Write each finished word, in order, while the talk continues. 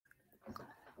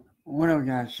what do we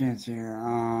got a chance here?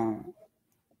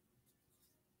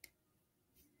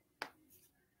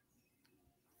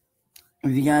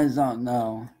 If you guys don't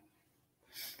know,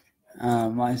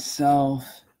 myself,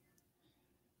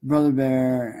 Brother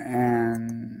Bear,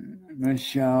 and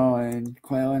Michelle, and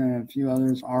Quaylen, and a few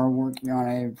others are working on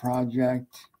a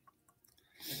project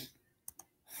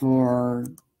for,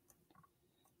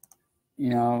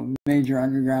 major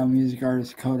underground music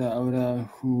artist Coda Oda,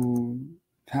 who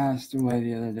passed away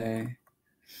the other day.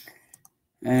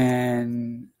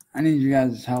 And I need you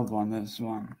guys' help on this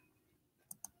one.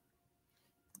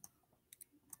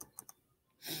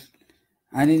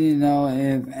 I need to know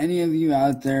if any of you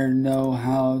out there know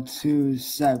how to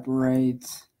separate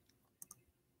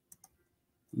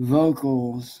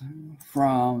vocals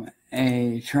from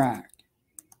a track.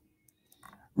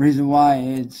 Reason why,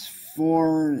 it's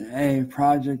for a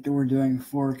project that we're doing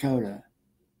for Coda.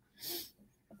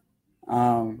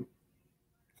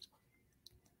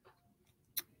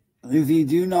 If you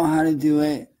do know how to do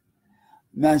it,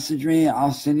 message me.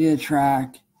 I'll send you the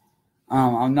track.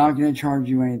 I'm not going to charge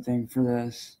you anything for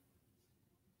this.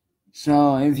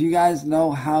 So if you guys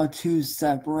know how to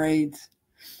separate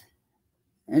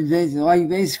and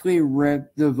basically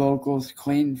rip the vocals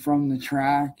clean from the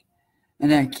track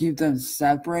and then keep them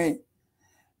separate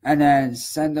and then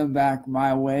send them back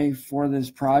my way for this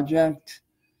project,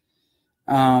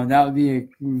 that would be a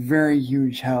very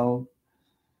huge help.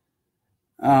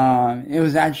 It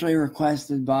was actually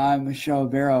requested by Michelle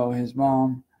Barrow, his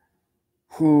mom,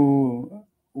 who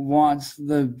wants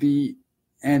the beat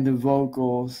and the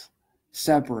vocals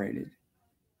separated.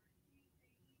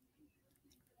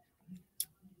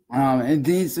 It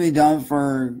needs to be done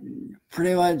for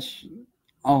pretty much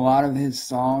a lot of his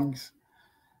songs.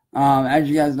 As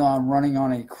you guys know, I'm running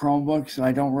on a Chromebook, so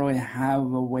I don't really have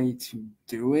a way to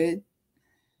do it,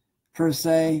 per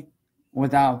se,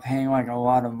 without paying like a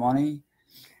lot of money.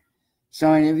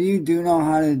 So if you do know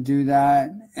how to do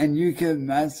that, and you can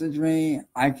message me,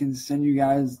 I can send you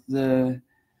guys the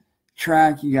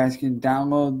track. You guys can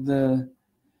download the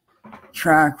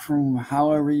track from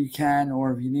however you can,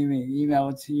 or if you need me to email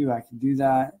it to you, I can do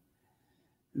that.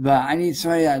 But I need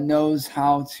somebody that knows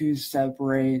how to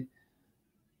separate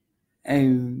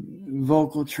a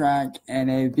vocal track and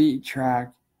a beat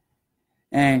track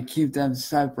and keep them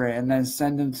separate, and then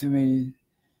send them to me,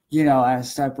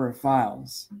 as separate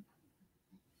files.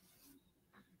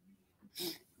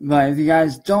 But if you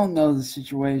guys don't know the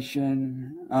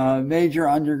situation, major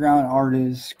underground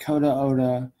artist Coda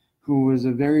Oda, who was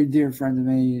a very dear friend to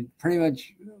me, pretty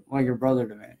much like a brother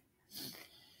to me,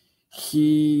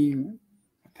 he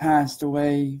passed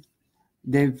away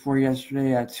day before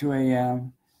yesterday at 2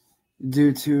 a.m.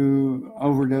 due to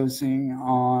overdosing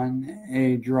on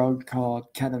a drug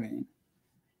called ketamine.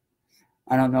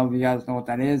 I don't know if you guys know what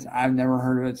that is. I've never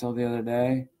heard of it till the other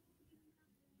day.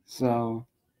 So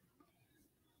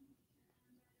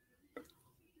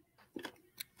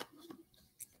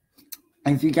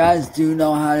if you guys do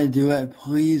know how to do it,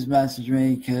 please message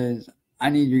me, because I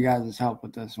need you guys' help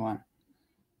with this one.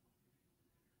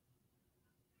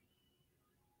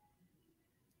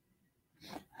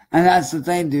 And that's the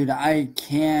thing, dude. I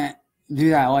can't do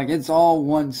that. Like, it's all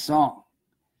one song.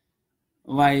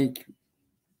 Like,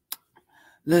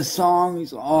 the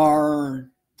songs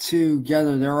are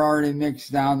together. They're already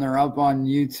mixed down. They're up on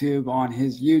YouTube, on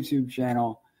his YouTube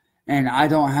channel. And I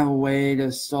don't have a way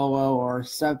to solo or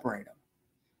separate them.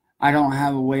 I don't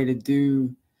have a way to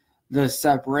do the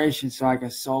separation so I can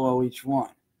solo each one.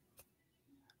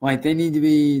 Like,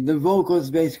 the vocals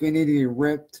basically need to be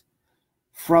ripped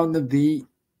from the beat.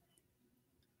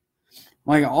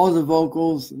 Like, all the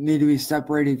vocals need to be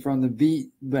separated from the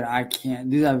beat, but I can't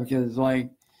do that because,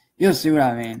 you'll see what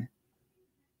I mean.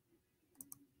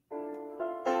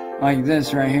 Like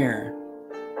this right here.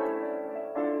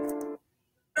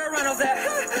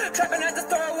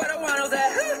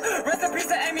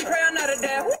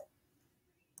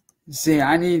 See,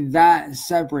 I need that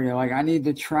separated. Like, I need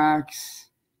the tracks,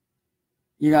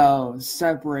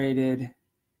 separated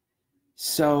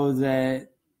so that,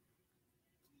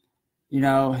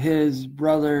 his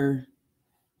brother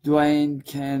Dwayne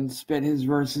can spit his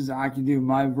verses. I can do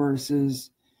my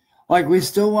verses. Like, we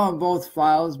still want both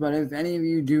files, but if any of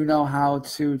you do know how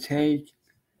to take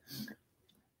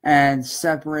and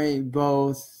separate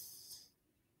both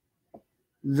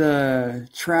the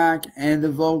track and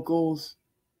the vocals,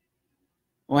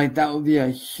 like, that would be a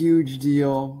huge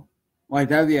deal. Like,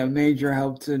 that would be a major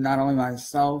help to not only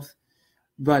myself,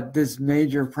 but this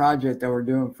major project that we're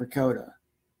doing for Coda.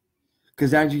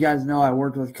 Because as you guys know, I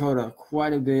worked with Coda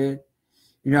quite a bit.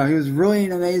 You know, he was really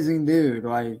an amazing dude.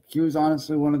 Like, he was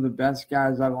honestly one of the best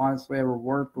guys I've honestly ever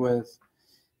worked with,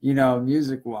 you know,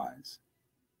 music-wise.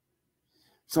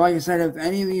 So like I said, if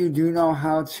any of you do know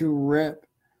how to rip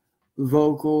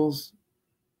vocals,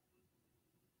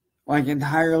 like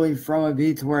entirely from a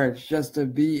beat to where it's just a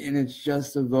beat and it's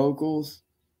just the vocals,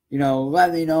 you know,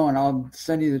 let me know and I'll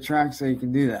send you the track so you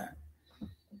can do that.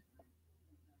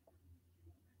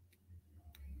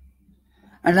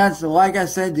 And that's, like I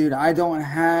said, dude, I don't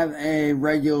have a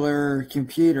regular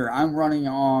computer. I'm running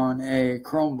on a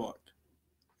Chromebook.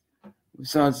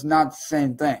 So it's not the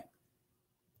same thing.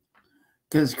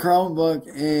 Because Chromebook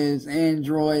is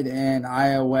Android and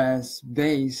iOS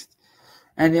based.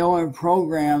 And the only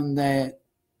program that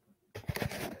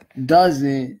does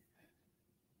it,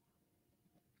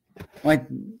 like,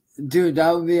 dude,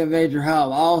 that would be a major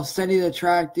help. I'll send you the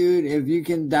track, dude. If you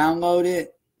can download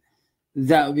it,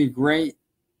 that would be great.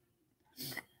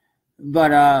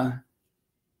 But,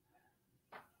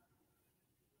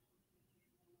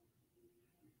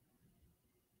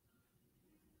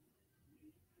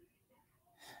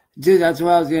 dude, that's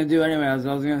what I was going to do anyway. I was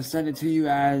going to send it to you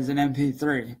as an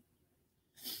MP3.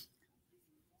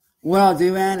 What I'll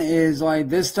do, man, is like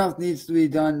this stuff needs to be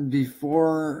done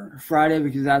before Friday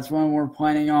because that's when we're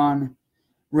planning on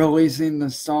releasing the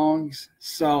songs.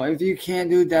 So if you can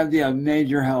do it, that'd be a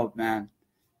major help, man.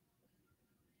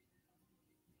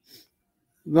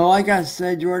 But like I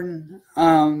said, Jordan,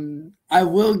 I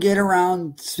will get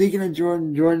around, speaking of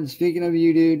Jordan, speaking of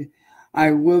you, dude,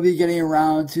 I will be getting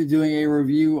around to doing a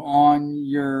review on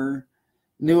your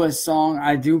newest song.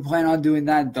 I do plan on doing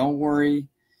that, don't worry.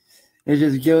 It's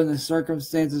just given the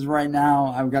circumstances right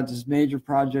now, I've got this major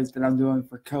project that I'm doing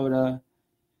for Coda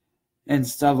and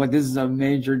stuff. Like, this is a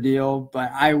major deal,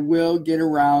 but I will get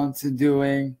around to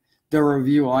doing the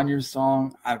review on your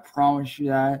song. I promise you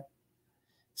that.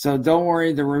 So don't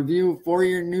worry, the review for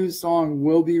your new song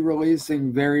will be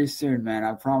releasing very soon, man.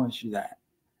 I promise you that.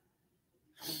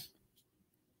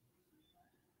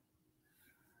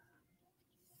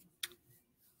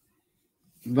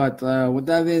 But with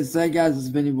that being said, guys, it's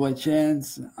been your boy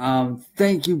Chance.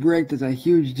 Thank you, Brick. That's a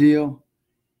huge deal.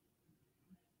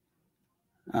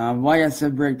 Like I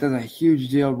said, Brick, that's a huge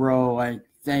deal, bro. Like,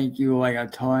 thank you, like, a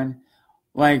ton.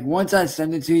 Like, once I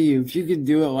send it to you, if you could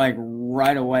do it, like,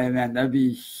 right away, man, that'd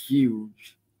be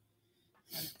huge.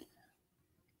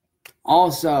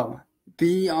 Also,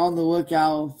 be on the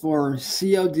lookout for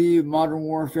COD Modern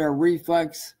Warfare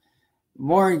Reflex.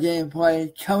 More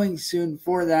gameplay coming soon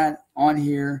for that on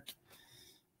here.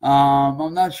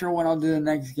 I'm not sure when I'll do the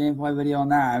next gameplay video on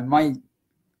that. I might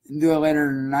do it later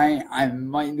tonight. I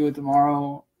might do it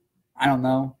tomorrow. I don't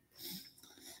know.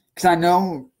 Because I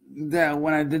know that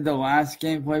when I did the last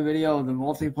gameplay video, the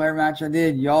multiplayer match I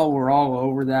did, y'all were all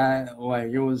over that. Like,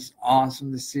 it was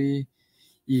awesome to see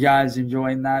you guys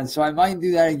enjoying that. So I might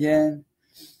do that again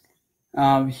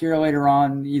here later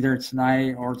on, either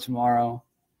tonight or tomorrow.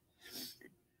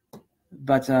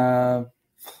 But,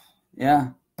 yeah.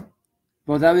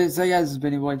 But that being said, guys, it's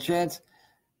been your boy Chance.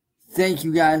 Thank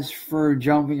you guys for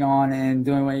jumping on and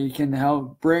doing what you can to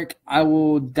help. Brick, I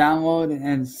will download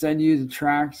and send you the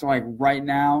tracks like right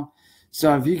now.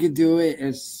 So if you could do it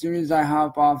as soon as I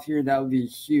hop off here, that would be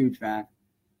huge, man.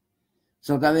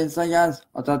 So with that being said, guys,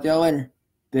 I'll talk to y'all later.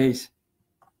 Peace.